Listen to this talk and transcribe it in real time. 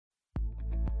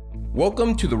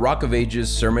Welcome to the Rock of Ages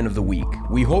Sermon of the Week.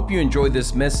 We hope you enjoy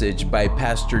this message by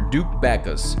Pastor Duke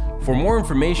Backus. For more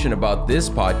information about this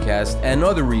podcast and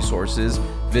other resources,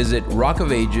 visit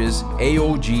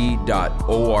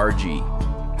rockofagesaog.org. The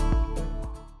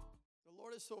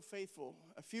Lord is so faithful.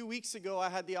 A few weeks ago, I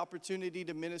had the opportunity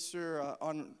to minister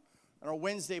on our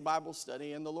Wednesday Bible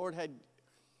study, and the Lord had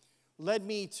led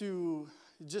me to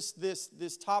just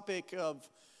this topic of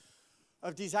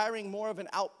desiring more of an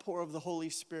outpour of the Holy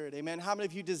Spirit. Amen. How many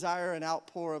of you desire an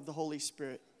outpour of the Holy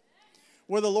Spirit?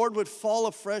 Where the Lord would fall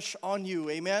afresh on you.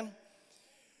 Amen.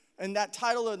 And that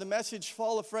title of the message,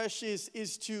 Fall Afresh,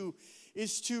 is to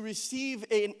receive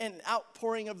an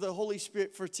outpouring of the Holy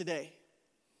Spirit for today.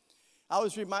 I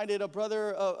was reminded, a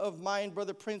brother of mine,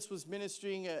 Brother Prince, was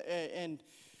ministering, and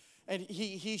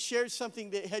he shared something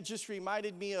that had just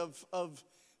reminded me of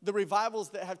the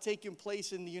revivals that have taken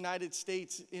place in the United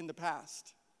States in the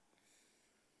past.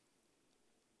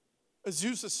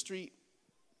 Azusa Street.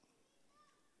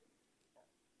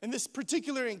 And this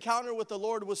particular encounter with the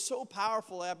Lord was so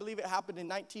powerful. I believe it happened in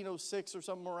 1906 or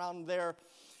something around there.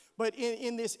 But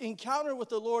in this encounter with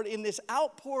the Lord, in this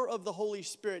outpour of the Holy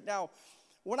Spirit. Now,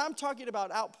 when I'm talking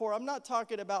about outpour, I'm not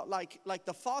talking about like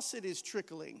the faucet is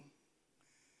trickling.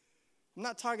 I'm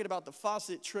not talking about the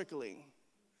faucet trickling.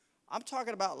 I'm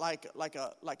talking about like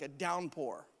a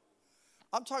downpour.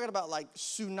 I'm talking about like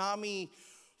tsunami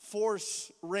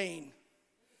force rain.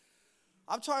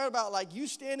 I'm talking about like you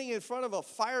standing in front of a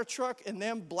fire truck and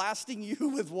them blasting you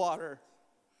with water.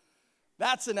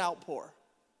 That's an outpour.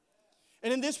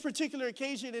 And in this particular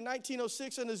occasion in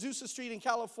 1906 on Azusa Street in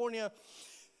California,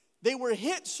 they were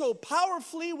hit so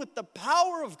powerfully with the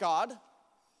power of God,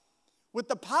 with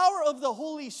the power of the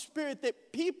Holy Spirit, that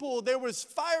there was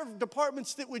fire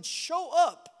departments that would show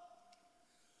up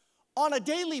on a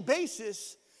daily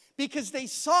basis because they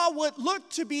saw what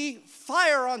looked to be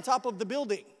fire on top of the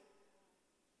building.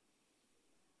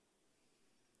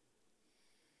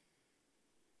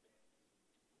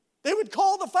 They would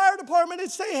call the fire department and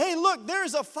say, hey, look,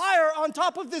 there's a fire on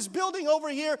top of this building over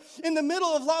here in the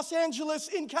middle of Los Angeles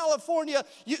in California.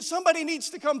 Somebody needs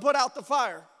to come put out the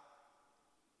fire.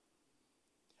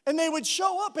 And they would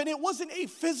show up, and it wasn't a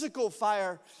physical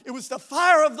fire. It was the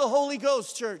fire of the Holy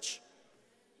Ghost, church.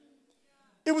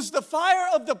 It was the fire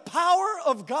of the power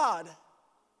of God.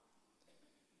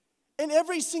 And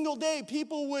every single day,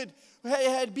 people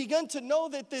had begun to know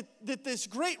that this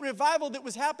great revival that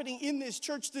was happening in this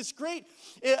church, this great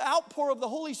outpour of the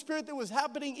Holy Spirit that was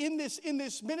happening in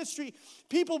this ministry,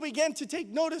 people began to take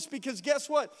notice because guess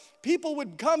what? People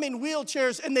would come in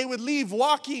wheelchairs and they would leave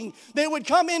walking. They would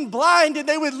come in blind and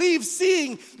they would leave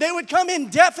seeing. They would come in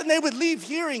deaf and they would leave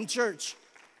hearing, church.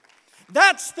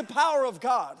 That's the power of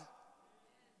God.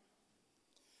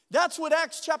 That's what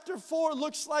Acts chapter 4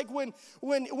 looks like when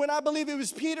I believe it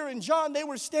was Peter and John, they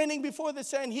were standing before the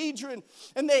Sanhedrin,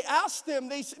 and they asked them,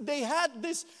 they had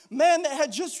this man that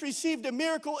had just received a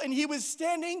miracle, and he was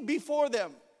standing before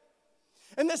them.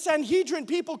 And the Sanhedrin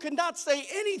people could not say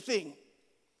anything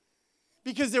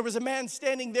because there was a man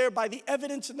standing there by the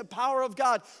evidence and the power of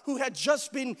God who had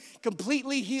just been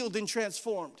completely healed and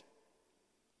transformed.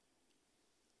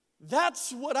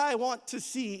 That's what I want to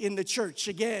see in the church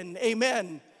again.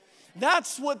 Amen.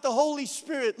 That's what the Holy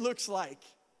Spirit looks like.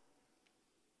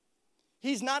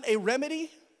 He's not a remedy.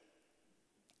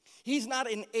 He's not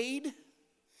an aid.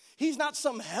 He's not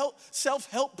some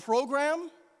self-help program.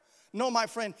 No, my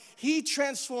friend, He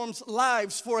transforms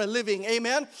lives for a living.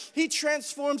 Amen? He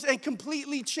transforms and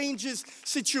completely changes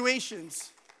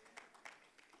situations.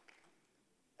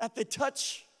 At the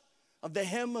touch of the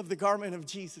hem of the garment of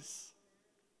Jesus,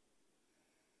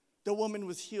 the woman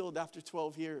was healed after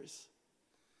 12 years.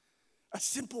 A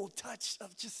simple touch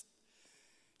of just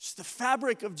the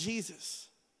fabric of Jesus.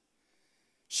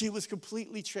 She was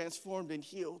completely transformed and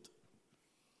healed.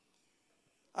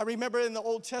 I remember in the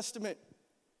Old Testament,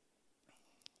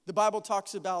 the Bible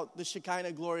talks about the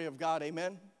Shekinah glory of God.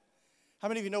 Amen? How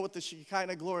many of you know what the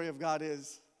Shekinah glory of God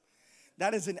is?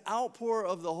 That is an outpour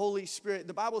of the Holy Spirit.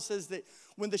 The Bible says that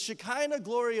when the Shekinah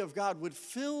glory of God would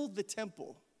fill the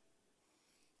temple,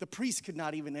 the priest could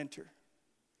not even enter.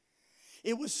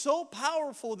 It was so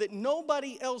powerful that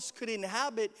nobody else could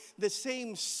inhabit the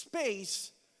same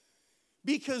space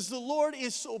because the Lord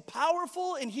is so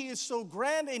powerful and He is so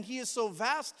grand and He is so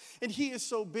vast and He is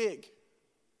so big.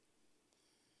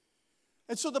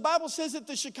 And so the Bible says that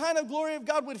the Shekinah glory of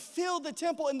God would fill the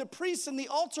temple, and the priests and the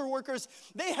altar workers,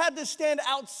 they had to stand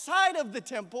outside of the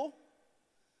temple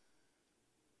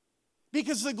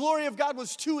because the glory of God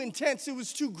was too intense, it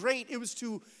was too great, it was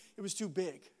too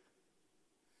big.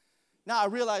 Now, I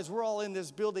realize we're all in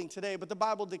this building today, but the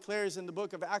Bible declares in the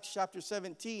book of Acts chapter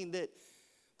 17 that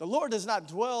the Lord does not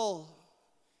dwell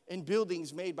in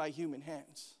buildings made by human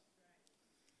hands.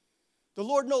 The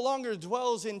Lord no longer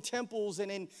dwells in temples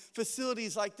and in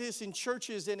facilities like this, in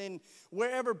churches and in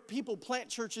wherever people plant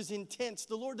churches in tents.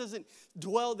 The Lord doesn't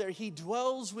dwell there. He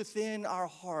dwells within our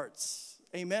hearts.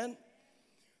 Amen?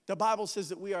 The Bible says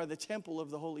that we are the temple of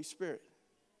the Holy Spirit.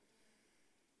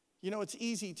 You know, it's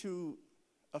easy to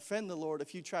offend the Lord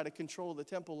if you try to control the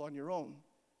temple on your own.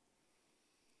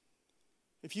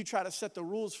 If you try to set the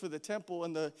rules for the temple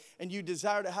and you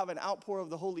desire to have an outpour of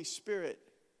the Holy Spirit,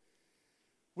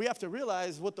 we have to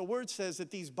realize what the Word says, that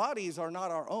these bodies are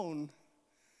not our own.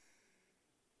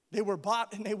 They were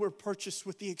bought and they were purchased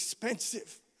with the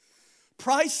expensive,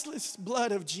 priceless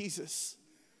blood of Jesus.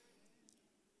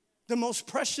 The most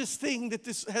precious thing that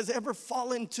this has ever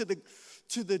fallen to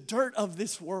the dirt of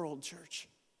this world, church.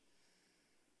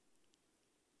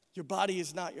 Your body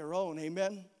is not your own,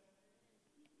 amen?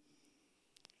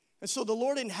 And so the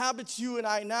Lord inhabits you and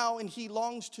I now, and He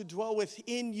longs to dwell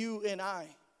within you and I.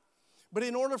 But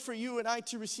in order for you and I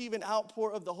to receive an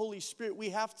outpour of the Holy Spirit, we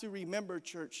have to remember,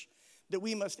 church, that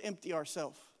we must empty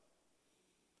ourselves.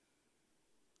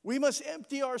 We must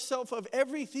empty ourselves of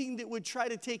everything that would try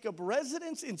to take up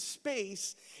residence in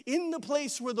space in the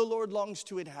place where the Lord longs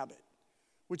to inhabit,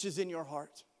 which is in your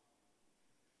heart.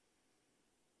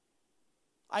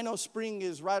 I know spring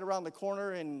is right around the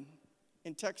corner, and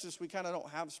in Texas, we kind of don't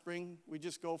have spring. We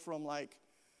just go from like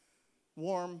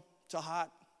warm to hot.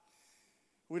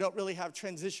 We don't really have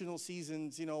transitional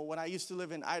seasons. You know, when I used to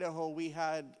live in Idaho, we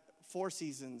had 4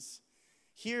 seasons.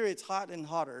 Here, it's hot and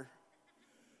hotter.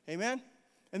 Amen?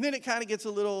 And then it kind of gets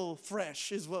a little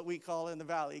fresh, is what we call it in the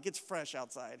valley. It gets fresh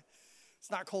outside. It's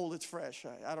not cold, it's fresh.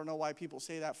 I don't know why people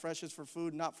say that. Fresh is for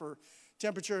food, not for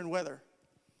temperature and weather.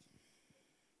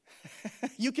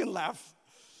 You can laugh.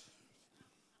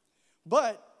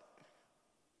 But,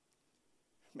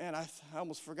 man, I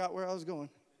almost forgot where I was going.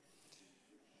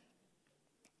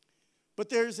 But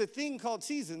there's a thing called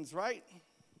seasons, right?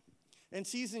 And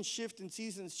seasons shift and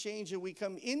seasons change, and we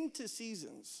come into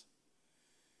seasons.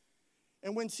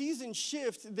 And when seasons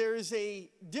shift, there is a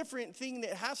different thing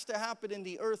that has to happen in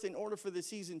the earth in order for the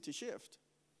season to shift.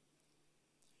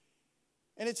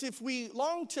 And it's if we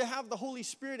long to have the Holy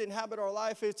Spirit inhabit our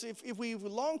life, it's if we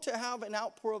long to have an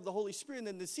outpour of the Holy Spirit,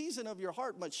 then the season of your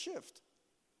heart must shift.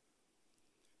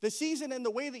 The season and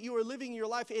the way that you are living your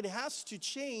life, it has to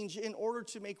change in order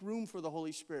to make room for the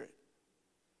Holy Spirit.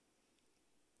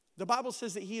 The Bible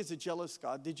says that He is a jealous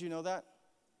God. Did you know that?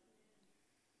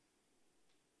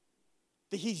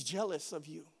 That He's jealous of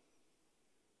you.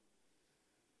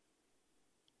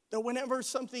 That whenever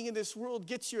something in this world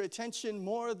gets your attention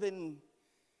more than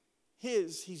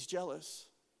He's jealous.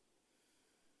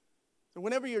 That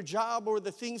whenever your job or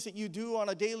the things that you do on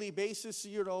a daily basis,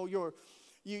 you're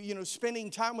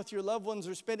spending time with your loved ones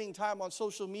or spending time on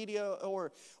social media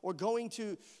or going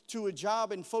to a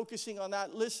job and focusing on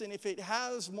that, listen, if it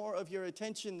has more of your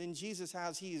attention than Jesus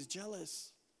has, He is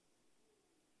jealous.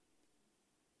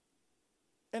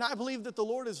 And I believe that the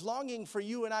Lord is longing for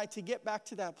you and I to get back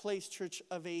to that place, church,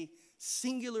 of a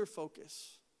singular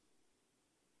focus.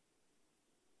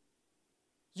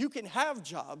 You can have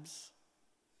jobs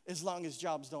as long as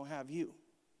jobs don't have you.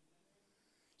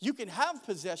 You can have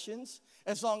possessions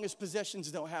as long as possessions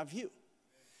don't have you.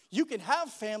 You can have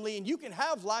family and you can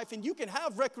have life and you can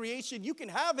have recreation, you can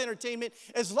have entertainment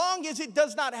as long as it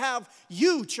does not have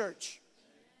you, church.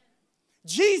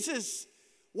 Jesus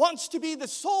wants to be the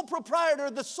sole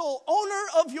proprietor, the sole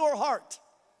owner of your heart.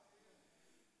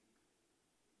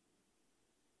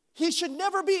 He should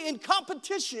never be in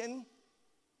competition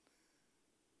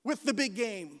with the big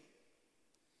game.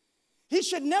 He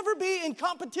should never be in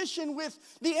competition with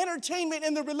the entertainment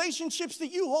and the relationships that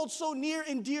you hold so near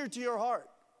and dear to your heart.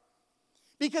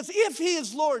 Because if He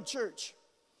is Lord, church,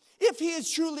 if He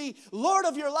is truly Lord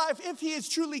of your life, if He is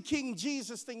truly King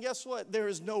Jesus, then guess what? There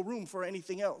is no room for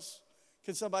anything else.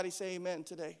 Can somebody say amen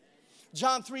today?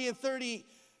 John 3:30,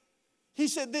 He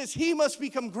said this, He must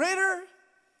become greater,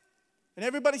 and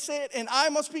everybody say it, and I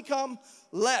must become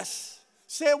less.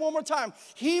 Say it one more time.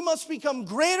 He must become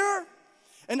greater,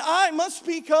 and I must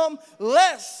become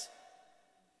less.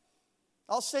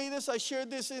 I'll say this, I shared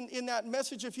this in that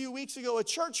message a few weeks ago. A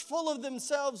church full of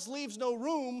themselves leaves no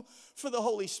room for the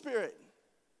Holy Spirit.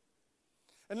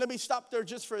 And let me stop there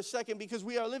just for a second, because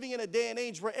we are living in a day and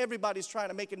age where everybody's trying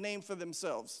to make a name for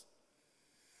themselves.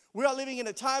 We are living in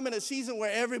a time and a season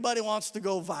where everybody wants to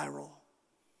go viral.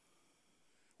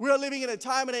 We are living in a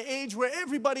time and an age where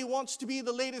everybody wants to be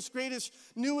the latest, greatest,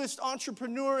 newest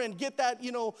entrepreneur and get that,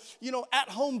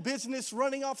 at-home business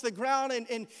running off the ground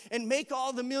and make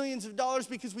all the millions of dollars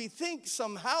because we think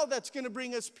somehow that's going to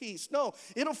bring us peace. No,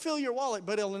 it'll fill your wallet,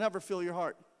 but it'll never fill your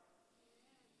heart.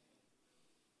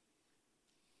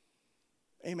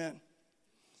 Amen.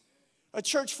 A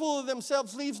church full of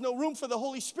themselves leaves no room for the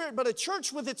Holy Spirit, but a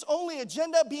church with its only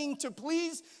agenda being to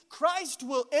please Christ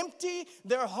will empty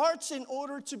their hearts in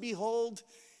order to behold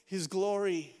His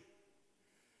glory.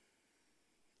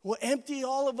 Will empty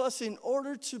all of us in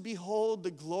order to behold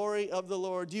the glory of the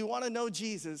Lord. Do you want to know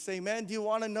Jesus? Amen. Do you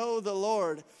want to know the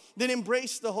Lord? Then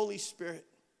embrace the Holy Spirit.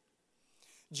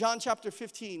 John chapter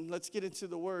 15, let's get into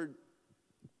the word.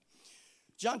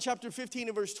 John chapter 15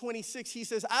 and verse 26, he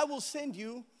says, I will send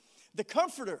you the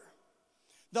Comforter,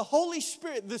 the Holy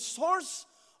Spirit, the source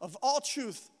of all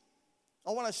truth.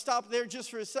 I want to stop there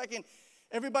just for a second.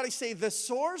 Everybody say, the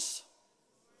source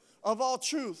of all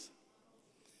truth.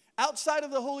 Outside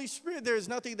of the Holy Spirit, there is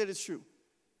nothing that is true.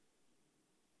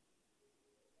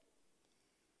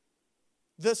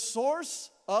 The source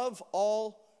of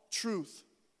all truth.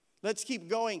 Let's keep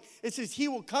going. It says, He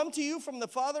will come to you from the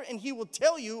Father, and He will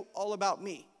tell you all about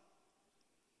me.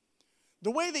 The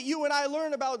way that you and I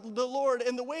learn about the Lord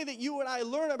and the way that you and I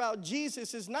learn about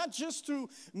Jesus is not just through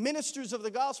ministers of the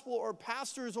gospel or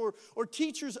pastors or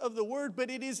teachers of the word,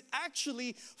 but it is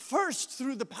actually first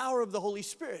through the power of the Holy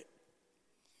Spirit.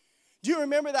 Do you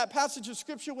remember that passage of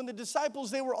scripture when the disciples,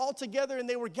 they were all together and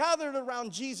they were gathered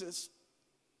around Jesus?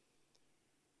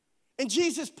 And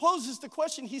Jesus poses the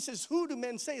question, He says, who do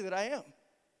men say that I am?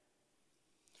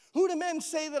 Who do men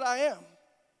say that I am?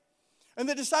 And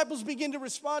the disciples begin to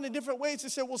respond in different ways. They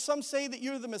say, well, some say that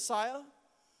you're the Messiah.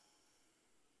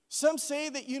 Some say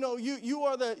that, you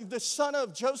are the son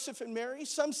of Joseph and Mary.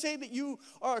 Some say that you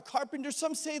are a carpenter.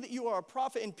 Some say that you are a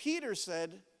prophet. And Peter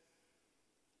said,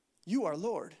 you are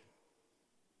Lord.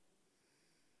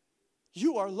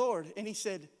 You are Lord. And he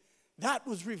said, that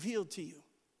was revealed to you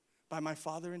by my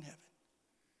Father in heaven.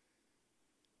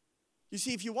 You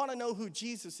see, if you want to know who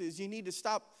Jesus is, you need to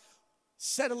stop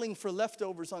settling for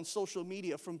leftovers on social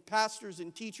media from pastors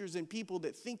and teachers and people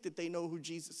that think that they know who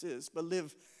Jesus is, but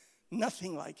live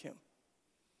nothing like Him.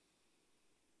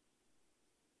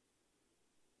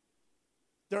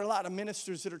 There are a lot of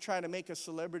ministers that are trying to make a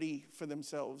celebrity for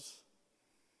themselves.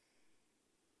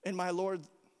 And my Lord,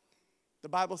 the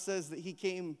Bible says that He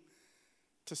came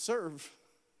to serve.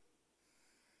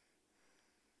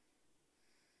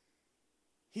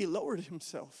 He lowered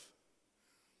Himself.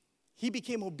 He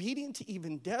became obedient to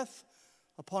even death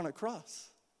upon a cross.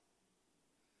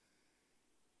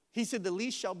 He said, the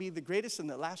least shall be the greatest and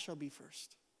the last shall be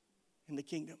first in the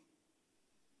kingdom.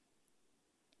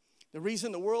 The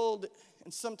reason the world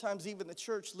and sometimes even the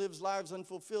church lives lives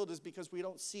unfulfilled is because we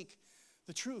don't seek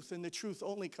the truth. And the truth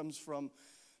only comes from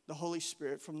the Holy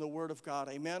Spirit, from the Word of God.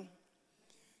 Amen?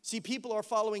 See, people are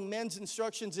following men's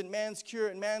instructions and man's cure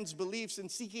and man's beliefs and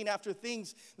seeking after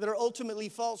things that are ultimately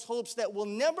false hopes that will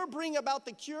never bring about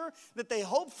the cure that they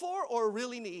hope for or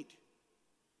really need.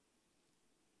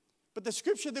 But the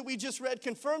scripture that we just read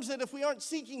confirms that if we aren't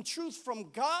seeking truth from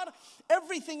God,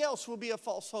 everything else will be a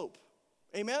false hope.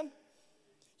 Amen?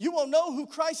 You won't know who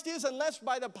Christ is unless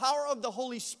by the power of the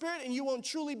Holy Spirit, and you won't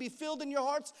truly be filled in your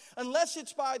hearts unless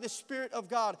it's by the Spirit of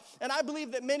God. And I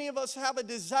believe that many of us have a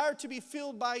desire to be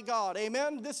filled by God.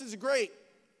 Amen? This is great.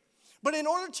 But in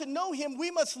order to know Him, we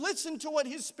must listen to what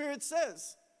His Spirit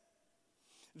says.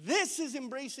 This is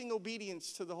embracing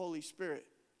obedience to the Holy Spirit.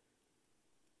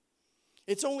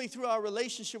 It's only through our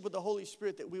relationship with the Holy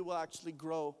Spirit that we will actually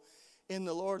grow in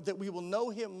the Lord, that we will know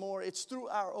Him more. It's through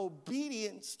our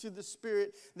obedience to the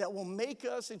Spirit that will make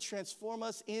us and transform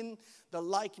us in the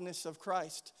likeness of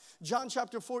Christ. John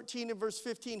chapter 14 and verse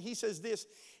 15, He says this,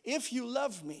 if you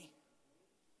love me,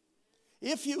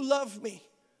 if you love me,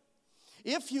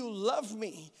 if you love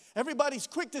me. Everybody's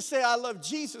quick to say, I love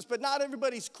Jesus, but not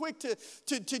everybody's quick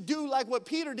to do like what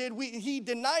Peter did. He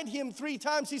denied Him 3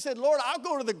 times. He said, Lord, I'll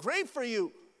go to the grave for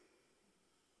you.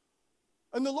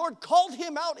 And the Lord called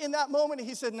him out in that moment. And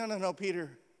He said, no,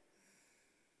 Peter.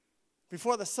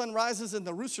 Before the sun rises and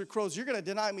the rooster crows, you're going to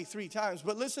deny me 3 times.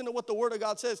 But listen to what the Word of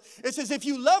God says. It says, if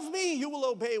you love me, you will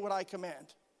obey what I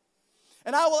command.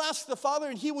 And I will ask the Father,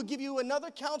 and He will give you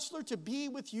another counselor to be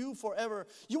with you forever.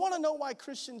 You want to know why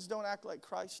Christians don't act like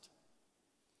Christ?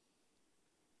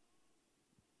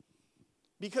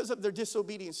 Because of their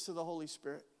disobedience to the Holy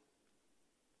Spirit.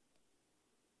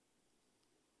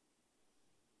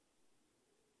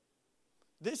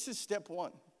 This is step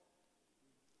 1.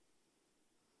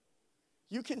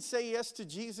 You can say yes to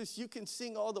Jesus. You can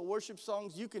sing all the worship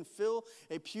songs. You can fill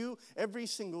a pew every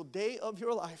single day of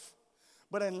your life.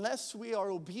 But unless we are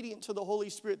obedient to the Holy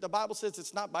Spirit, the Bible says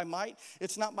it's not by might,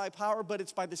 it's not by power, but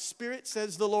it's by the Spirit,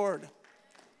 says the Lord.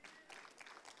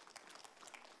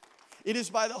 It is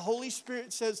by the Holy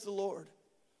Spirit, says the Lord.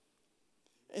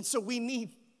 And so we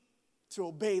need to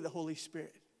obey the Holy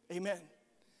Spirit. Amen.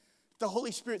 The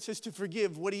Holy Spirit says to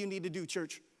forgive. What do you need to do,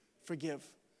 church? Forgive.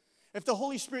 If the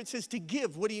Holy Spirit says to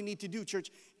give, what do you need to do,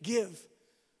 church? Give.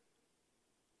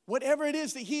 Whatever it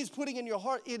is that He's putting in your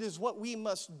heart, it is what we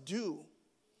must do.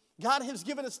 God has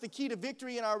given us the key to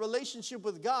victory in our relationship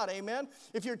with God, amen?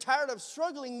 If you're tired of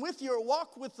struggling with your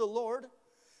walk with the Lord,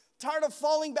 tired of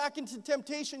falling back into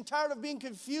temptation, tired of being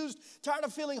confused, tired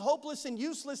of feeling hopeless and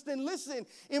useless, then listen,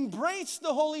 embrace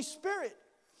the Holy Spirit,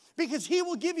 because He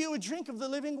will give you a drink of the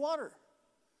living water.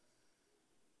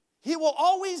 He will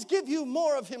always give you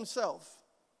more of Himself.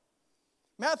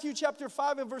 Matthew chapter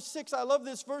 5 and verse 6, I love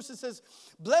this verse. It says,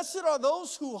 "Blessed are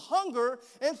those who hunger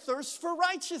and thirst for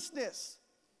righteousness."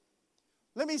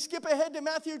 Let me skip ahead to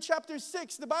Matthew chapter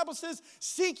 6. The Bible says,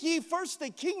 "Seek ye first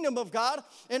the kingdom of God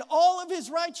and all of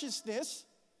His righteousness,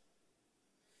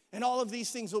 and all of these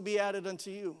things will be added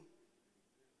unto you."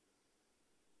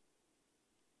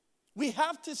 We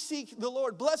have to seek the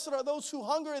Lord. Blessed are those who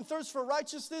hunger and thirst for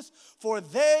righteousness, for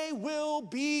they will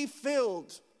be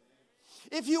filled.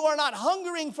 If you are not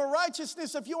hungering for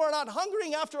righteousness, if you are not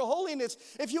hungering after holiness,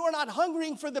 if you are not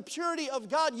hungering for the purity of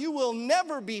God, you will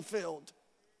never be filled.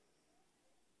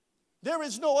 There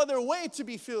is no other way to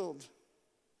be filled.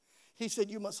 He said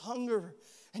you must hunger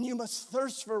and you must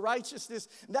thirst for righteousness.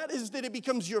 That is that it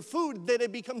becomes your food, that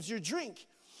it becomes your drink.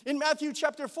 In Matthew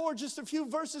chapter 4, just a few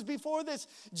verses before this,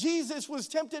 Jesus was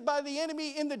tempted by the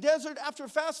enemy in the desert after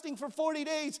fasting for 40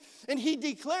 days. And He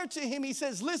declared to him, He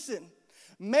says, "Listen,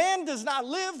 man does not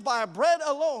live by bread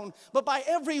alone, but by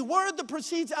every word that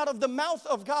proceeds out of the mouth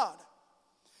of God."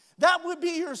 That would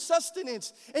be your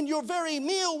sustenance, and your very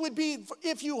meal would be,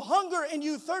 if you hunger and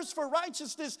you thirst for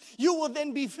righteousness, you will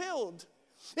then be filled.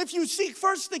 If you seek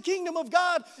first the kingdom of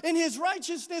God and His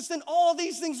righteousness, then all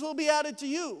these things will be added to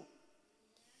you.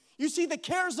 You see, the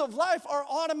cares of life are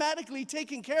automatically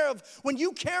taken care of when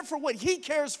you care for what He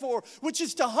cares for, which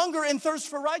is to hunger and thirst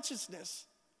for righteousness.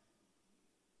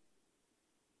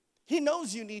 He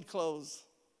knows you need clothes.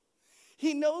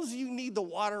 He knows you need the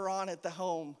water on at the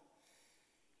home.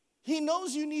 He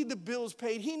knows you need the bills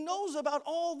paid. He knows about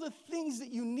all the things that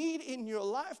you need in your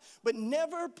life, but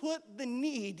never put the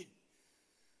need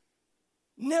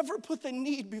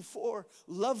before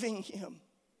loving Him.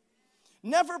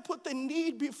 Never put the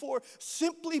need before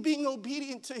simply being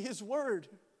obedient to His word.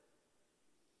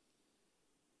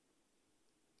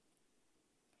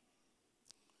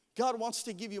 God wants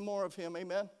to give you more of Him,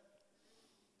 amen?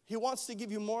 He wants to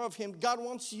give you more of Him. God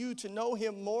wants you to know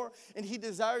Him more, and He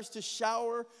desires to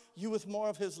shower you with more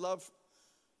of His love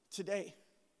today.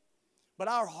 But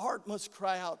our heart must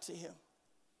cry out to Him.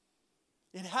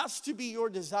 It has to be your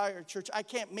desire, church. I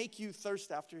can't make you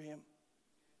thirst after Him.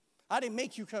 I didn't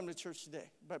make you come to church today,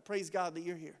 but praise God that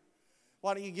you're here.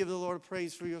 Why don't you give the Lord a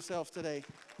praise for yourself today?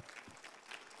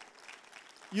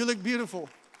 You look beautiful.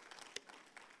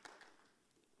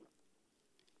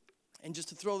 And just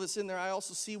to throw this in there, I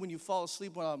also see when you fall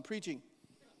asleep while I'm preaching.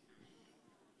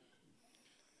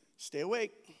 Stay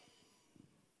awake.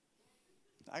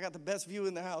 I got the best view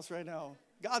in the house right now.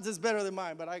 God's is better than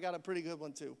mine, but I got a pretty good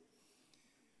one too.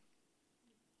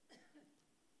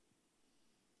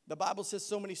 The Bible says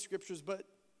so many scriptures, but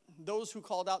those who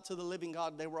called out to the living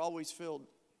God, they were always filled.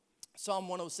 Psalm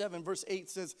 107 verse 8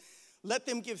 says, "Let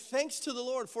them give thanks to the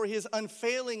Lord for His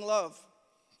unfailing love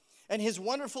and His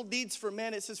wonderful deeds for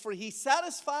men." It says, "For He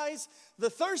satisfies the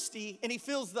thirsty and He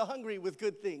fills the hungry with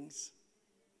good things."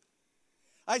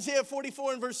 Isaiah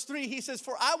 44 and verse 3, He says,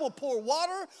 "For I will pour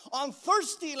water on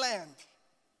thirsty land.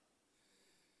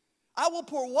 I will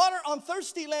pour water on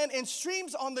thirsty land and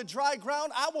streams on the dry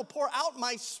ground. I will pour out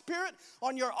my Spirit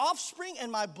on your offspring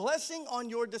and my blessing on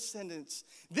your descendants."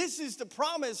 This is the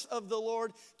promise of the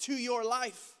Lord to your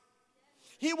life.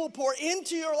 He will pour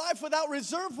into your life without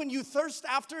reserve when you thirst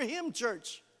after Him,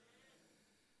 church.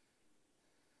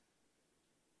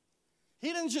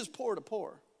 He doesn't just pour to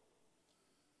pour.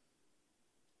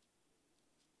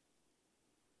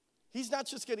 He's not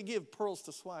just going to give pearls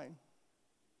to swine.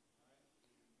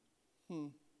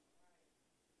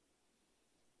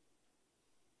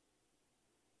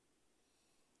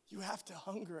 You have to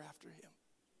hunger after Him.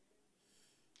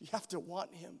 You have to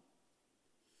want Him.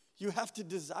 You have to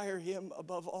desire Him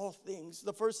above all things.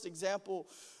 The first example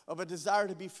of a desire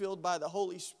to be filled by the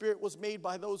Holy Spirit was made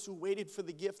by those who waited for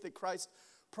the gift that Christ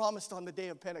promised on the day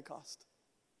of Pentecost.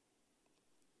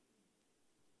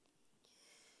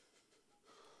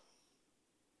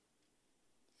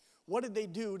 What did they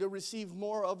do to receive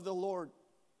more of the Lord?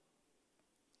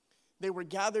 They were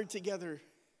gathered together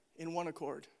in one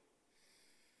accord.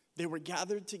 They were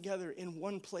gathered together in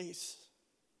one place.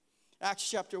 Acts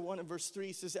chapter 1 and verse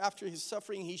 3 says, after his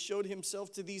suffering, he showed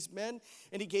himself to these men,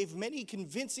 and he gave many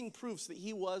convincing proofs that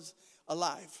he was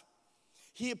alive.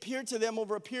 He appeared to them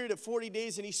over a period of 40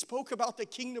 days, and he spoke about the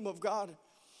kingdom of God.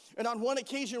 And on one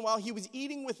occasion, while he was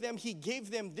eating with them, he gave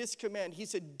them this command. He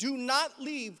said, do not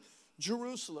leave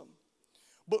Jerusalem,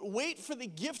 but wait for the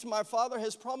gift my Father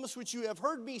has promised, which you have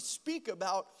heard me speak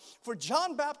about. For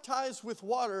John baptized with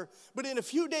water, but in a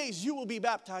few days you will be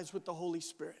baptized with the Holy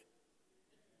Spirit.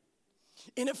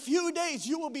 In a few days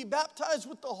you will be baptized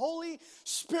with the Holy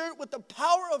Spirit, with the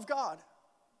power of God.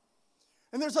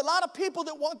 And there's a lot of people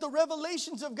that want the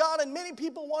revelations of God, and many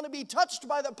people want to be touched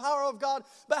by the power of God.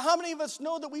 But how many of us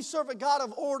know that we serve a God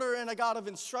of order and a God of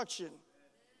instruction?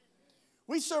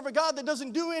 We serve a God that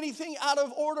doesn't do anything out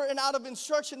of order and out of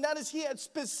instruction. That is, he had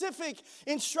specific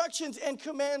instructions and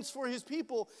commands for his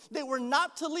people. They were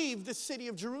not to leave the city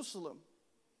of Jerusalem,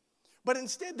 but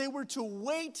instead they were to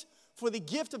wait for the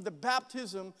gift of the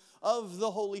baptism of the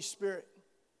Holy Spirit.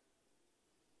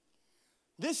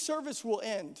 This service will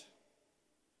end.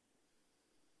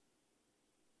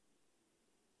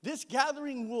 This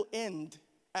gathering will end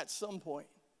at some point.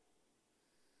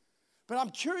 But I'm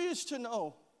curious to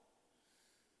know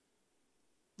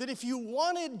that if you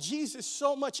wanted Jesus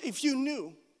so much, if you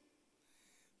knew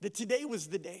that today was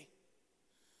the day,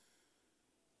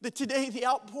 that today the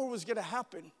outpour was going to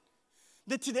happen,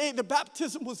 that today the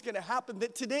baptism was going to happen,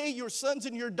 that today your sons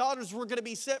and your daughters were going to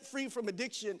be set free from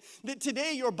addiction, that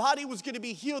today your body was going to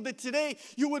be healed, that today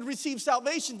you would receive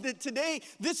salvation, that today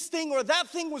this thing or that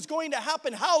thing was going to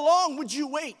happen, how long would you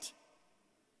wait?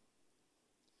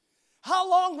 How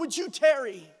long would you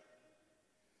tarry?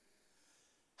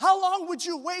 How long would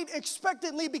you wait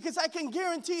expectantly? Because I can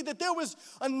guarantee that there was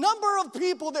a number of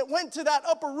people that went to that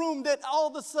upper room that all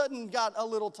of a sudden got a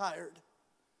little tired.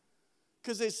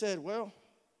 Because they said, well,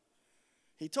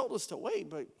 he told us to wait,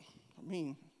 but I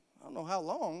don't know how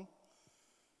long.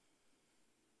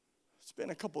 It's been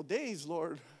a couple days,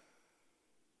 Lord.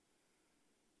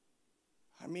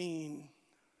 Is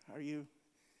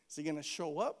he going to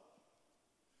show up?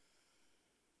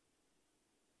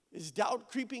 Is doubt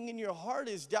creeping in your heart?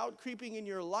 Is doubt creeping in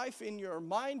your life, in your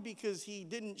mind, because he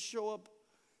didn't show up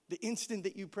the instant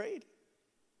that you prayed?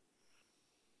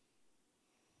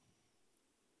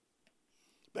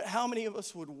 But how many of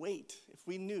us would wait if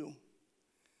we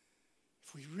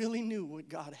really knew what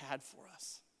God had for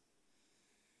us?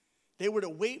 They were to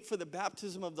wait for the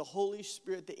baptism of the Holy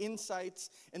Spirit, the insights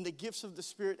and the gifts of the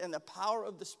Spirit and the power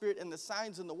of the Spirit and the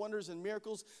signs and the wonders and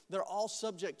miracles. They're all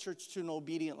subject, church, to an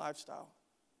obedient lifestyle.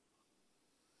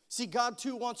 See, God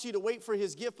too wants you to wait for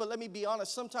his gift, but let me be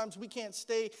honest, sometimes we can't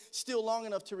stay still long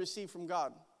enough to receive from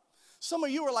God. Some of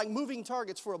you are like moving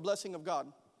targets for a blessing of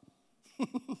God.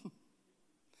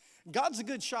 God's a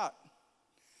good shot.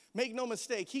 Make no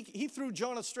mistake, he threw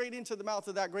Jonah straight into the mouth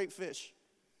of that great fish.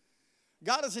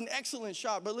 God is an excellent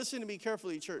shot, but listen to me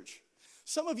carefully, church.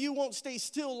 Some of you won't stay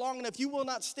still long enough. You will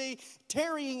not stay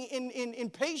tarrying in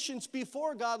patience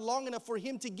before God long enough for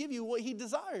him to give you what he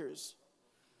desires.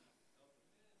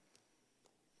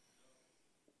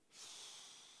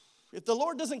 If the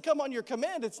Lord doesn't come on your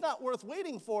command, it's not worth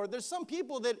waiting for. There's some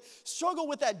people that struggle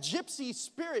with that gypsy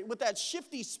spirit, with that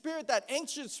shifty spirit, that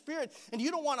anxious spirit, and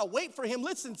you don't want to wait for him.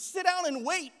 Listen, sit down and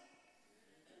wait.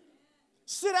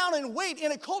 Sit down and wait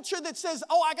in a culture that says,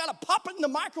 oh, I got to pop it in the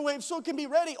microwave so it can be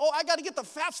ready. Oh, I got to get the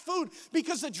fast food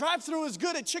because the drive-thru is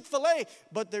good at Chick-fil-A,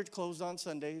 but they're closed on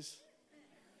Sundays.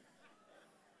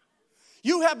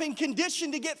 You have been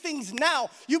conditioned to get things now.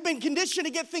 You've been conditioned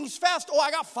to get things fast. Oh, I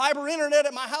got fiber internet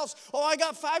at my house. Oh, I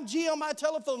got 5G on my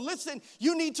telephone. Listen,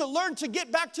 you need to learn to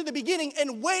get back to the beginning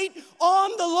and wait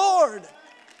on the Lord.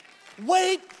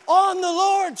 Wait on the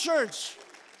Lord, church.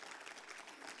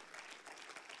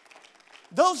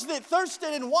 Those that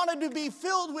thirsted and wanted to be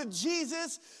filled with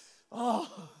Jesus,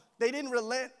 they didn't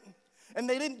relent and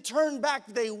they didn't turn back.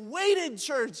 They waited,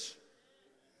 church.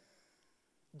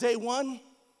 Day 1.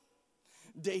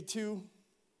 Day 2,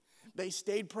 they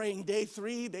stayed praying. Day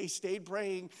 3, they stayed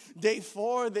praying. Day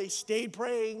 4, they stayed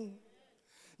praying.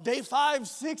 Day 5,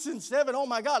 6, and 7, oh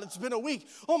my God, it's been a week.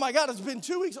 Oh my God, it's been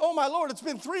 2 weeks. Oh my Lord, it's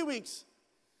been 3 weeks.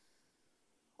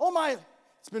 Oh my,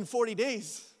 it's been 40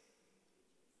 days.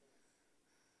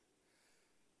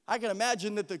 I can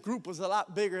imagine that the group was a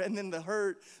lot bigger and then the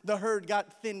herd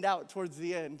got thinned out towards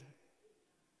the end.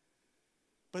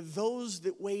 But those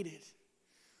that waited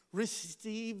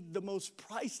received the most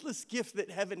priceless gift that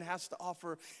heaven has to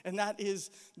offer, and that is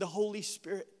the Holy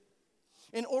Spirit.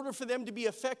 In order for them to be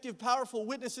effective, powerful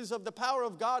witnesses of the power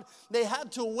of God, they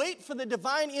had to wait for the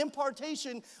divine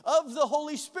impartation of the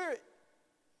Holy Spirit.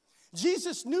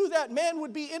 Jesus knew that man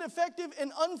would be ineffective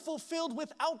and unfulfilled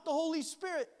without the Holy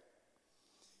Spirit.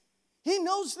 He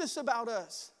knows this about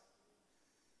us.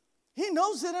 He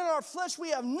knows that in our flesh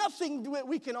we have nothing that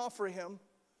we can offer him.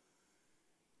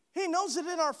 He knows that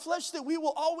in our flesh that we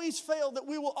will always fail, that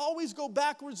we will always go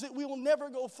backwards, that we will never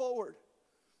go forward.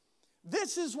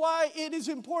 This is why it is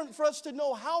important for us to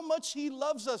know how much he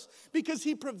loves us, because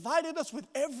he provided us with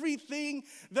everything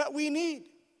that we need.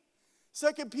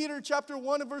 2 Peter chapter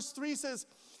 1 and verse 3 says,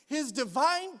 his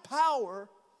divine power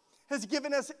has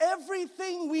given us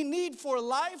everything we need for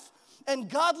life and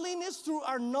godliness through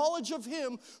our knowledge of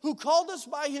him who called us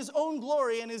by his own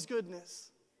glory and his goodness.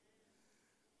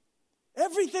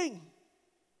 Everything.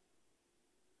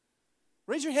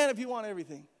 Raise your hand if you want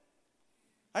everything.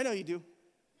 I know you do.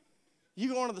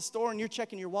 You go into the store and you're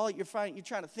checking your wallet, you're trying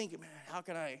to think, man, how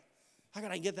can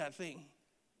I get that thing?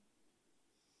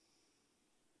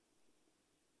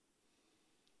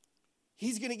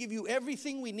 He's going to give you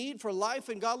everything we need for life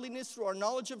and godliness through our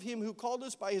knowledge of him who called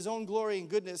us by his own glory and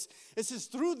goodness. It says,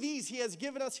 through these he has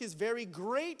given us his very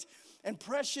great and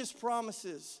precious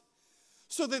promises,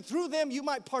 so that through them you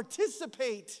might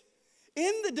participate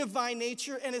in the divine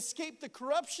nature and escape the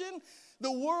corruption in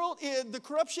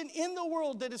the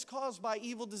world that is caused by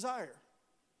evil desire.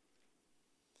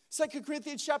 2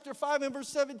 Corinthians chapter 5 and verse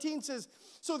 17 says,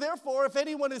 so therefore, if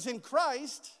anyone is in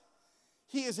Christ,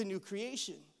 he is a new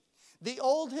creation. The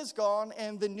old has gone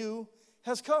and the new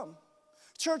has come.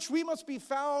 Church, we must be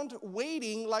found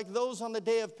waiting like those on the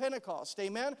day of Pentecost.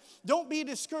 Amen? Don't be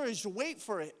discouraged. Wait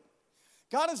for it.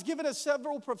 God has given us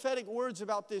several prophetic words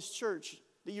about this church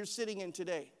that you're sitting in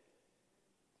today.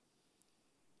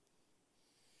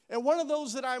 And one of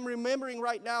those that I'm remembering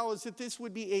right now is that this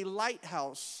would be a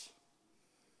lighthouse.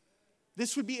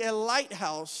 This would be a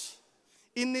lighthouse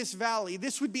in this valley.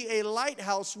 This would be a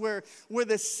lighthouse where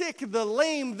the sick, the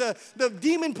lame, the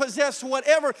demon-possessed,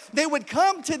 whatever, they would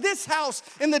come to this house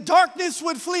and the darkness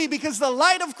would flee because the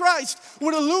light of Christ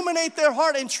would illuminate their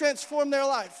heart and transform their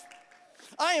life.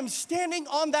 I am standing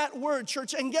on that word,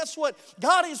 church, and guess what?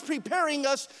 God is preparing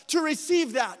us to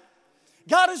receive that.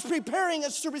 God is preparing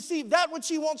us to receive that which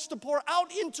he wants to pour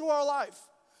out into our life.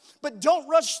 But don't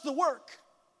rush the work.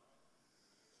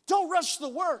 Don't rush the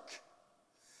work.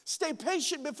 Stay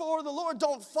patient before the Lord.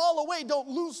 Don't fall away. Don't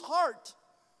lose heart.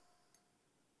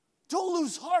 Don't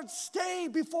lose heart. Stay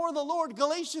before the Lord.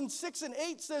 Galatians 6 and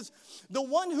 8 says, the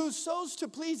one who sows to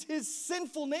please his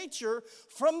sinful nature,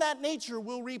 from that nature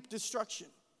will reap destruction.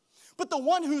 But the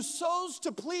one who sows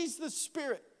to please the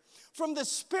Spirit, from the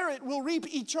Spirit will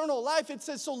reap eternal life. It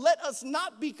says, so let us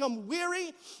not become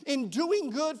weary in doing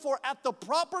good, for at the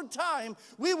proper time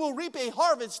we will reap a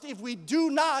harvest if we do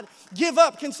not give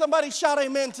up. Can somebody shout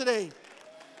amen today?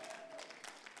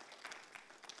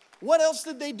 What else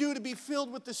did they do to be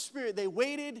filled with the Spirit? They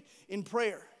waited in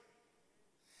prayer.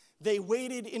 They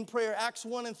waited in prayer. Acts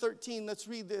 1 and 13, let's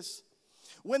read this.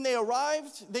 When they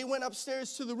arrived, they went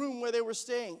upstairs to the room where they were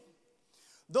staying.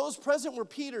 Those present were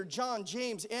Peter, John,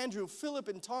 James, Andrew, Philip,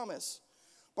 and Thomas,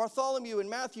 Bartholomew and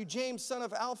Matthew, James, son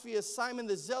of Alphaeus, Simon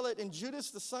the Zealot, and Judas,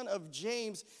 the son of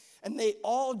James. And they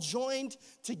all joined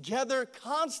together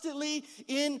constantly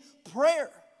in prayer,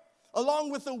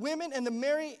 along with the women and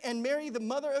Mary, the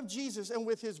mother of Jesus, and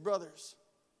with his brothers.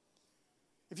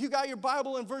 If you got your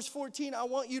Bible in verse 14, I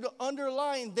want you to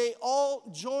underline, they all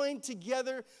joined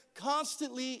together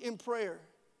constantly in prayer.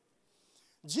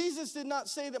 Jesus did not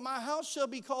say that my house shall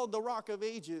be called the Rock of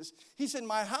Ages. He said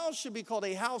my house should be called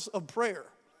a house of prayer.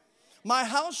 My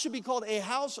house should be called a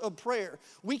house of prayer.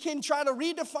 We can try to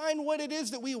redefine what it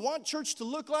is that we want church to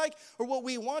look like, or what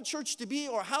we want church to be,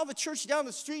 or how the church down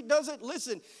the street does it.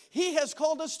 Listen, he has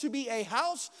called us to be a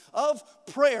house of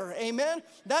prayer. Amen?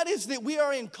 That is that we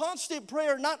are in constant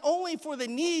prayer, not only for the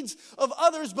needs of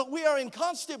others, but we are in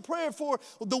constant prayer for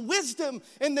the wisdom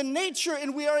and the nature,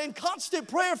 and we are in constant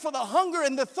prayer for the hunger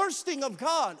and the thirsting of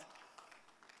God.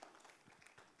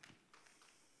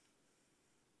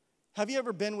 Have you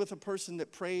ever been with a person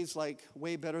that prays like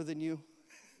way better than you?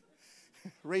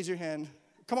 Raise your hand.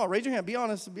 Come on, raise your hand. Be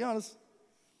honest. Be honest.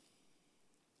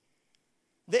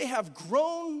 They have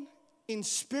grown in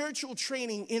spiritual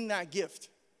training in that gift.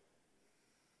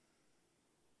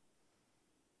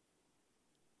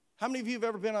 How many of you have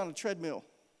ever been on a treadmill?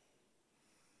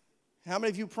 How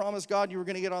many of you promised God you were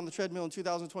going to get on the treadmill in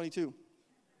 2022?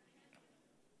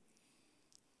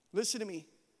 Listen to me.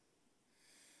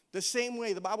 The same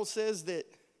way the Bible says that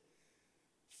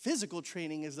physical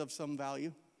training is of some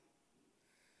value,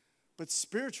 but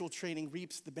spiritual training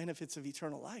reaps the benefits of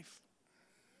eternal life.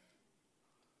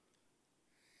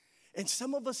 And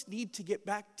some of us need to get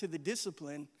back to the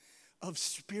discipline of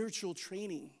spiritual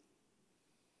training.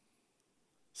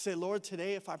 Say, Lord,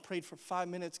 today if I prayed for 5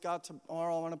 minutes, God,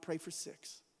 tomorrow I want to pray for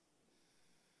 6.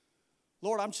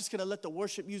 Lord, I'm just going to let the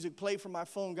worship music play from my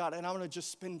phone, God, and I'm going to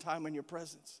just spend time in your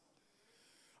presence.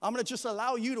 I'm going to just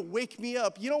allow you to wake me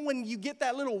up. You know, when you get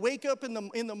that little wake up in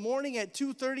the morning at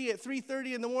 2:30, at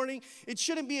 3:30 in the morning, it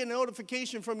shouldn't be a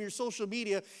notification from your social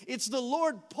media. It's the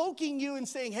Lord poking you and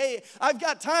saying, hey, I've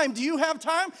got time. Do you have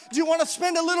time? Do you want to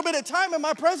spend a little bit of time in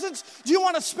my presence? Do you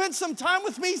want to spend some time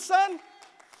with me, son?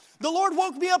 The Lord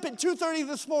woke me up at 2:30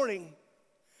 this morning.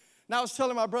 And I was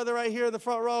telling my brother right here in the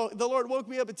front row, the Lord woke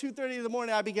me up at 2:30 in the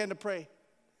morning. I began to pray.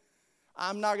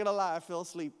 I'm not going to lie, I fell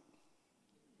asleep.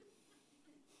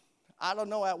 I don't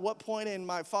know at what point in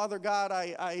my Father God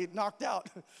I knocked out.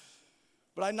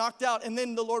 But I knocked out, and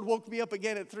then the Lord woke me up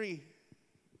again at 3.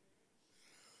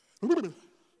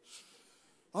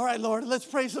 All right, Lord, let's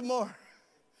pray some more.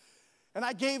 And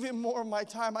I gave him more of my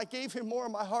time. I gave him more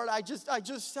of my heart. I just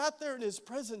sat there in his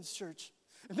presence, church.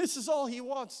 And this is all he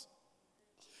wants.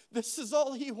 This is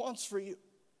all he wants for you.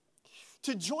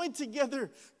 To join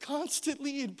together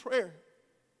constantly in prayer.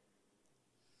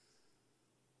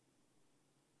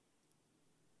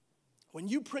 When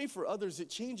you pray for others, it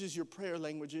changes your prayer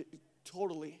language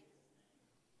totally.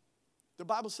 The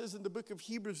Bible says in the book of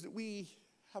Hebrews that we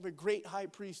have a great high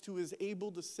priest who is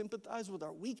able to sympathize with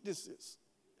our weaknesses.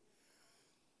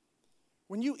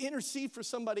 When you intercede for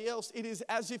somebody else, it is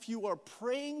as if you are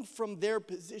praying from their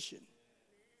position.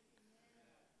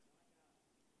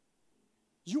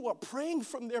 You are praying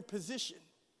from their position.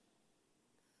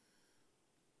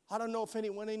 I don't know if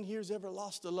anyone in here has ever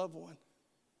lost a loved one.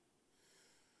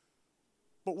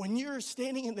 But when you're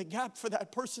standing in the gap for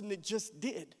that person that just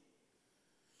did,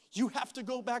 you have to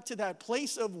go back to that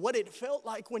place of what it felt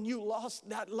like when you lost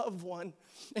that loved one.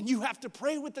 And you have to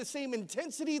pray with the same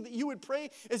intensity that you would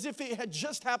pray as if it had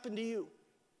just happened to you.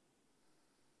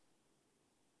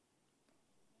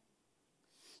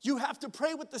 You have to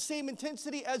pray with the same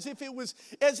intensity as if it was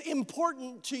as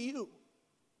important to you.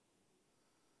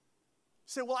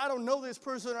 Say, well, I don't know this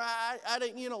person, or I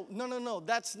didn't, no,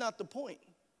 that's not the point.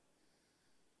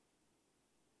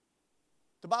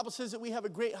 The Bible says that we have a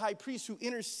great high priest who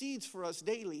intercedes for us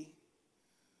daily.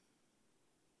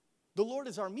 The Lord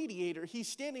is our mediator. He's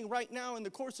standing right now in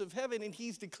the courts of heaven, and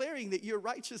he's declaring that you're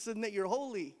righteous and that you're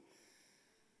holy.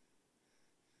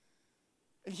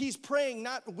 And he's praying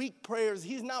not weak prayers.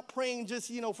 He's not praying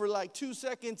just, for like 2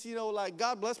 seconds, like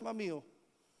God bless my meal.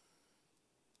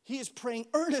 He is praying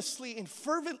earnestly and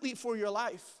fervently for your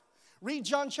life. Read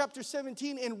John chapter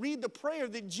 17 and read the prayer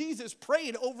that Jesus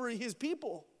prayed over his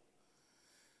people.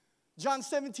 John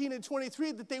 17 and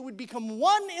 23, that they would become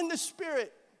one in the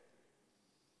Spirit.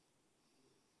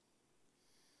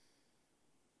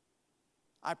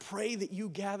 I pray that you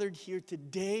gathered here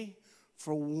today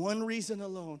for one reason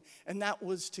alone, and that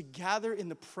was to gather in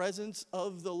the presence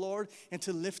of the Lord and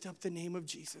to lift up the name of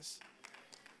Jesus.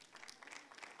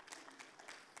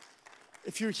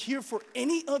 If you're here for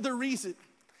any other reason,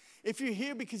 if you're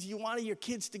here because you wanted your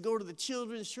kids to go to the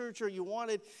children's church, or you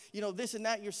wanted, this and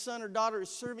that, your son or daughter is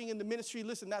serving in the ministry,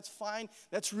 listen, that's fine.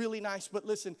 That's really nice. But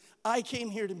listen, I came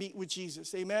here to meet with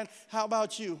Jesus. Amen. How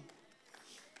about you?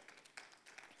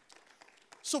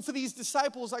 So for these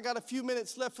disciples, I got a few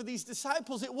minutes left. For these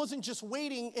disciples, it wasn't just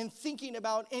waiting and thinking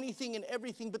about anything and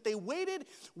everything, but they waited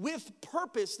with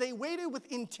purpose. They waited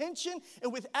with intention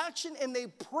and with action, and they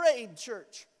prayed,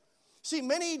 church. See,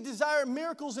 many desire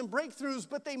miracles and breakthroughs,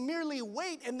 but they merely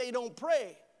wait and they don't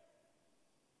pray.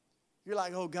 You're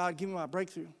like, oh, God, give me my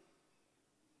breakthrough.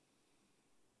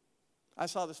 I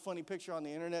saw this funny picture on the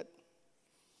internet,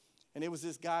 and it was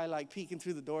this guy like peeking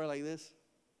through the door like this.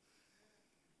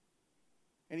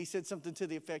 And he said something to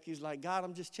the effect, he's like, God,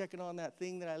 I'm just checking on that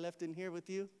thing that I left in here with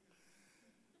you.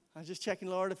 I'm just checking,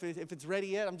 Lord, if it's ready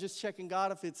yet. I'm just checking,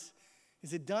 God,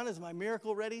 is it done? Is my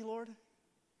miracle ready, Lord?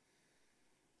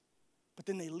 But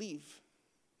then they leave.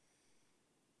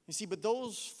 You see, but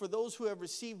for those who have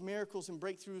received miracles and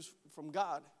breakthroughs from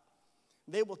God,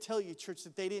 they will tell you, church,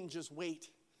 that they didn't just wait.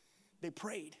 They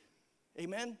prayed.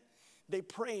 Amen? They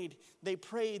prayed.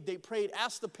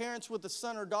 Ask the parents with a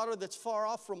son or daughter that's far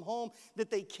off from home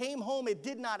that they came home. It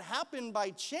did not happen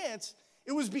by chance.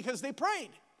 It was because they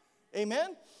prayed.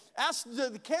 Amen? Ask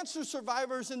the cancer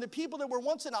survivors and the people that were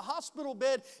once in a hospital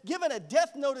bed given a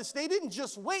death notice. They didn't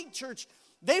just wait, church.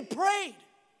 They prayed.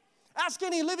 Ask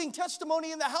any living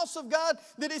testimony in the house of God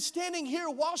that is standing here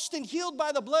washed and healed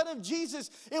by the blood of Jesus.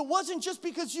 It wasn't just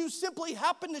because you simply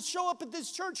happened to show up at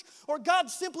this church or God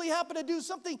simply happened to do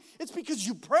something. It's because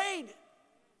you prayed.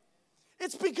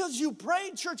 It's because you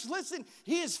prayed, church. Listen,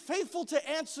 He is faithful to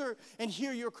answer and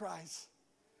hear your cries.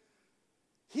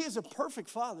 He is a perfect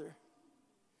Father.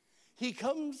 He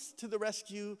comes to the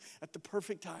rescue at the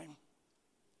perfect time.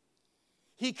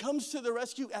 He comes to the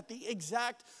rescue at the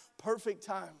exact perfect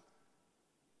time.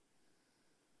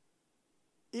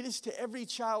 It is to every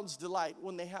child's delight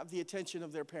when they have the attention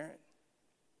of their parent.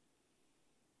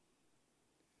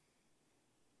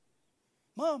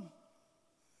 Mom,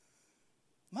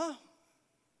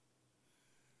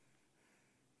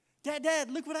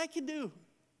 Dad, look what I can do.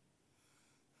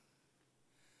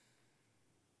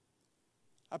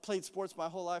 I played sports my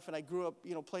whole life, and I grew up,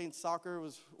 playing soccer. It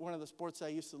was one of the sports I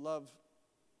used to love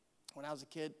when I was a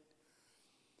kid.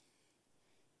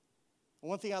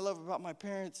 One thing I love about my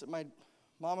parents, my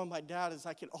mom and my dad, is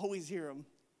I could always hear them.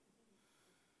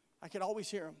 I could always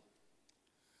hear them.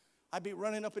 I'd be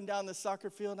running up and down the soccer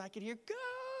field, and I could hear,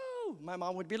 go! My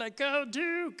mom would be like, go,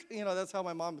 Duke! That's how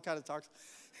my mom kind of talks.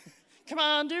 Come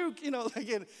on, Duke!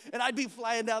 And I'd be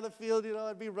flying down the field,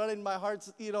 I'd be running my heart,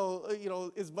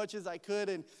 as much as I could,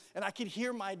 and I could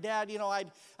hear my dad,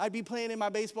 I'd be playing in my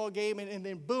baseball game, and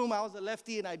then boom, I was a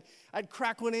lefty, and I'd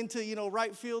crack one into,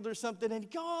 right field or something, and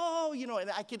go,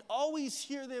 and I could always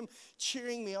hear them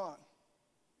cheering me on.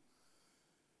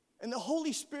 And the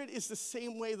Holy Spirit is the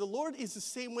same way. The Lord is the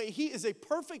same way. He is a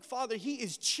perfect Father. He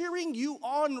is cheering you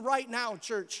on right now,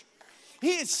 church.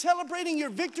 He is celebrating your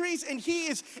victories, and He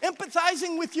is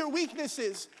empathizing with your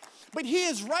weaknesses. But He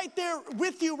is right there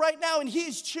with you right now, and He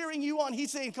is cheering you on.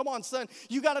 He's saying, come on, son,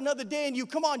 you got another day in you.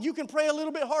 Come on, you can pray a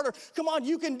little bit harder. Come on,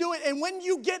 you can do it. And when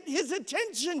you get His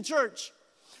attention, church,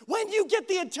 when you get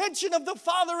the attention of the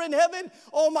Father in heaven,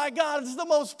 oh my God, it's the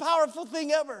most powerful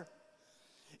thing ever.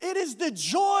 It is the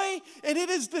joy and it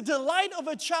is the delight of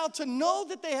a child to know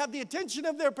that they have the attention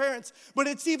of their parents. But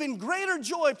it's even greater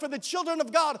joy for the children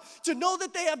of God to know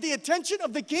that they have the attention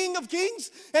of the King of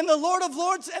Kings and the Lord of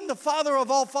Lords and the Father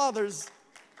of all fathers.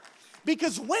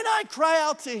 Because when I cry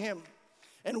out to Him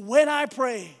and when I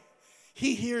pray,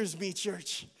 He hears me,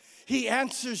 church. He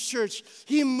answers, church.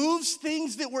 He moves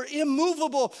things that were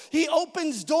immovable. He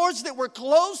opens doors that were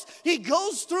closed. He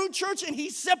goes through, church, and He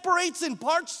separates and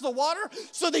parts the water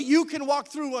so that you can walk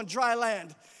through on dry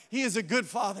land. He is a good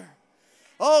Father.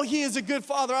 Oh, He is a good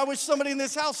Father. I wish somebody in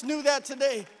this house knew that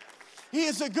today. He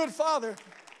is a good Father.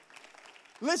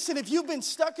 Listen, if you've been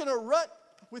stuck in a rut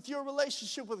with your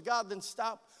relationship with God, then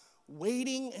stop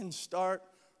waiting and start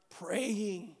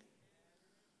praying.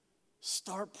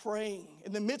 Start praying.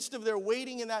 In the midst of their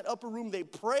waiting in that upper room, they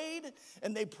prayed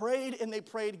and they prayed and they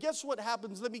prayed. Guess what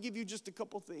happens? Let me give you just a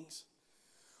couple things.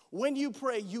 When you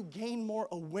pray, you gain more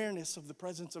awareness of the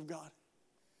presence of God.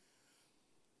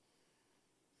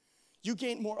 You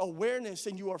gain more awareness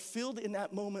and you are filled in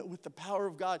that moment with the power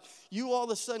of God. You all of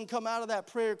a sudden come out of that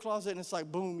prayer closet and it's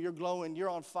like, boom, you're glowing, you're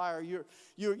on fire,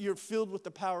 you're filled with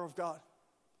the power of God.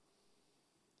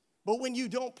 But when you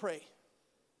don't pray,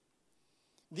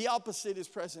 the opposite is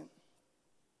present.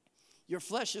 Your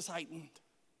flesh is heightened.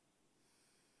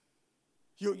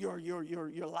 Your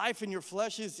life and your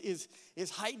flesh is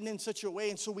heightened in such a way.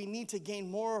 And so we need to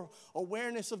gain more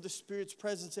awareness of the Spirit's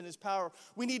presence and His power.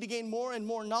 We need to gain more and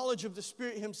more knowledge of the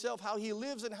Spirit Himself, how He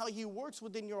lives and how He works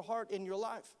within your heart and your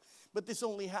life. But this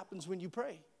only happens when you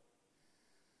pray.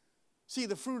 See,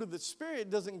 the fruit of the Spirit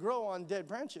doesn't grow on dead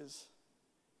branches.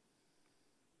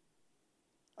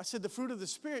 I said the fruit of the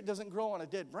Spirit doesn't grow on a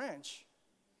dead branch.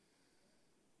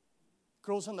 It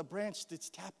grows on the branch that's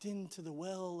tapped into the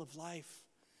well of life.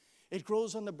 It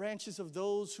grows on the branches of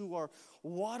those who are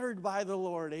watered by the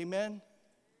Lord. Amen?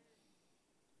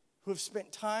 Who have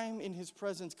spent time in His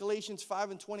presence. Galatians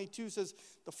 5:22 says,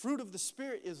 the fruit of the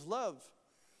Spirit is love.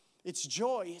 It's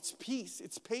joy, it's peace,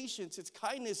 it's patience, it's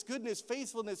kindness, goodness,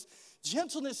 faithfulness,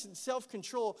 gentleness, and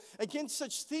self-control. Against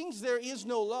such things there is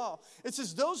no law. It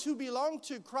says those who belong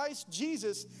to Christ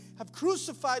Jesus have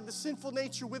crucified the sinful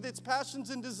nature with its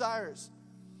passions and desires.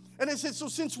 And it says, so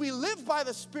since we live by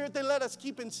the Spirit, then let us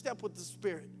keep in step with the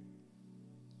Spirit.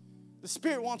 The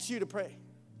Spirit wants you to pray.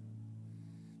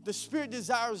 The Spirit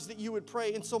desires that you would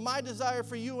pray. And so my desire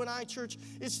for you and I, church,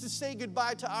 is to say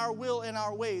goodbye to our will and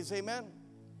our ways. Amen?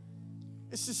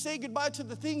 It's to say goodbye to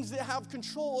the things that have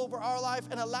control over our life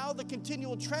and allow the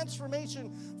continual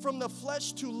transformation from the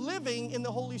flesh to living in the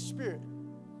Holy Spirit.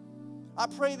 I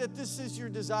pray that this is your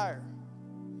desire.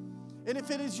 And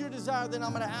if it is your desire, then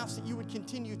I'm going to ask that you would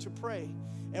continue to pray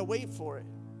and wait for it.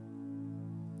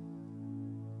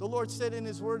 The Lord said in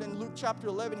his word in Luke chapter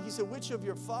 11, he said, which of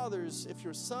your fathers, if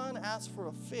your son asked for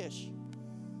a fish,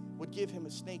 would give him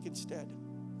a snake instead?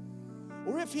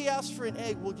 Or if he asked for an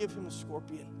egg, will give him a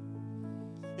scorpion?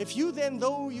 If you then,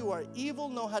 though you are evil,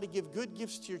 know how to give good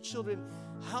gifts to your children,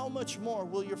 how much more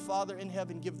will your Father in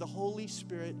heaven give the Holy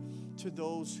Spirit to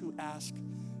those who ask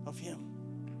of him?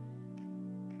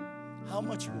 How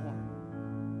much more?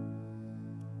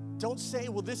 Don't say,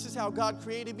 well, this is how God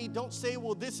created me. Don't say,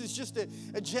 well, this is just a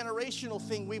generational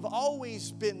thing. We've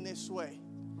always been this way.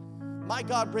 My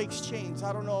God breaks chains.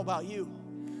 I don't know about you.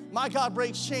 My God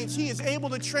breaks chains. He is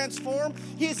able to transform.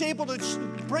 He is able to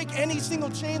break any single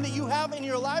chain that you have in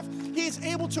your life. He is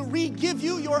able to re-give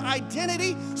you your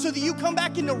identity so that you come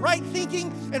back into right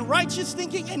thinking and righteous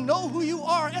thinking and know who you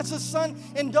are as a son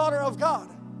and daughter of God.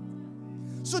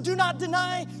 So do not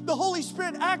deny the Holy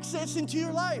Spirit access into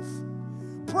your life.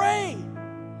 Pray.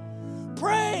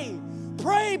 Pray.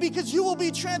 Pray because you will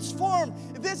be transformed.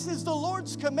 This is the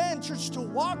Lord's command, church, to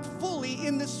walk fully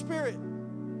in the Spirit.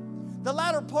 The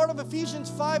latter part of Ephesians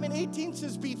 5:18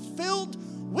 says, be filled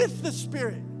with the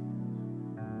Spirit.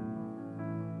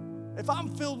 If I'm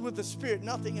filled with the Spirit,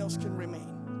 nothing else can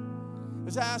remain.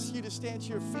 As I ask you to stand to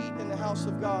your feet in the house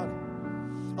of God,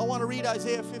 I want to read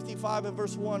Isaiah 55 and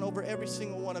verse 1 over every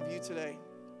single one of you today.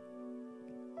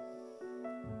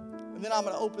 And then I'm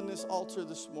going to open this altar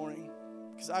this morning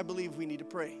because I believe we need to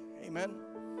pray. Amen.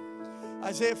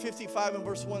 Isaiah 55 and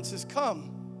verse 1 says, come,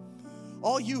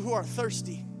 all you who are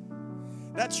thirsty.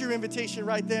 That's your invitation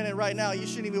right then and right now. You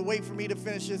shouldn't even wait for me to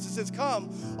finish this. It says,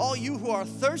 come, all you who are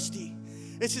thirsty.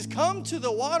 It says, come to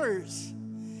the waters.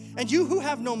 And you who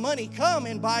have no money, come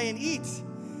and buy and eat.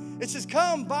 It says,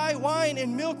 come, buy wine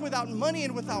and milk without money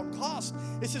and without cost.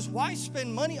 It says, why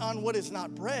spend money on what is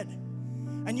not bread,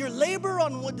 and your labor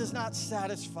on what does not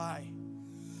satisfy?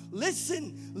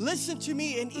 Listen to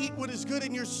me and eat what is good,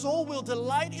 and your soul will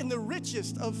delight in the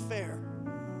richest of fare.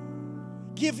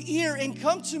 Give ear and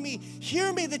come to me.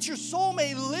 Hear me that your soul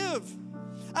may live.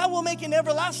 I will make an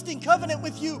everlasting covenant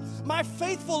with you, my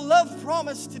faithful love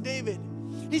promise to David.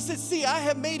 He says, see, I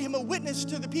have made him a witness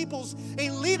to the peoples, a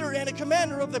leader and a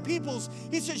commander of the peoples.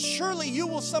 He says, surely you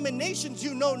will summon nations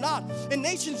you know not, and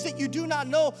nations that you do not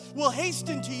know will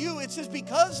hasten to you. It says,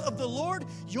 because of the Lord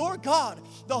your God,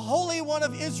 the Holy One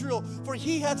of Israel, for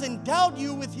he has endowed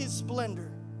you with his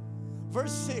splendor.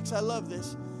 Verse 6, I love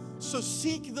this. So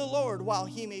seek the Lord while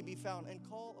he may be found, and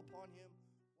call upon him.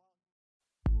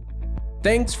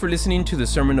 Thanks for listening to the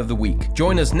Sermon of the Week.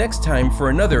 Join us next time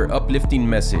for another uplifting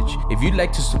message. If you'd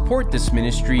like to support this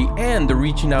ministry and the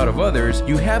reaching out of others,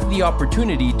 you have the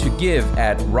opportunity to give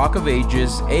at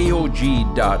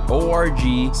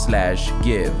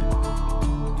rockofagesaog.org/give.